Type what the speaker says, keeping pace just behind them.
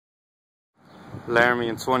Laramie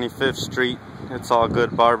and 25th Street. It's All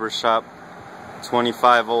Good Barbershop,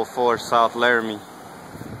 2504 South Laramie.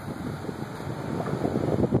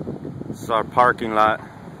 This is our parking lot.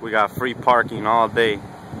 We got free parking all day.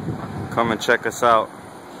 Come and check us out.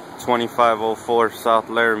 2504 South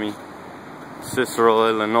Laramie, Cicero,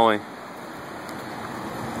 Illinois.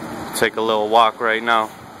 Take a little walk right now.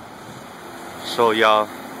 Show y'all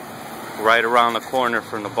right around the corner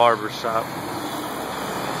from the barbershop.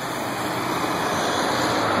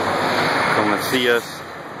 Come and see us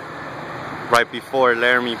right before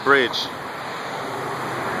Laramie Bridge.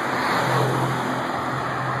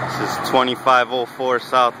 This is 2504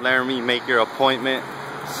 South Laramie. Make your appointment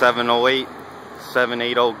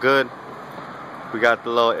 708-780-GOOD. We got the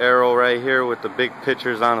little arrow right here with the big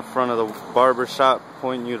pictures on the front of the barbershop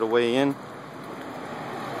pointing you the way in.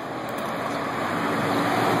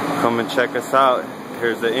 Come and check us out.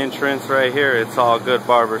 Here's the entrance right here. It's All Good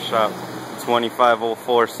Barbershop,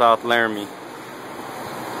 2504 South Laramie.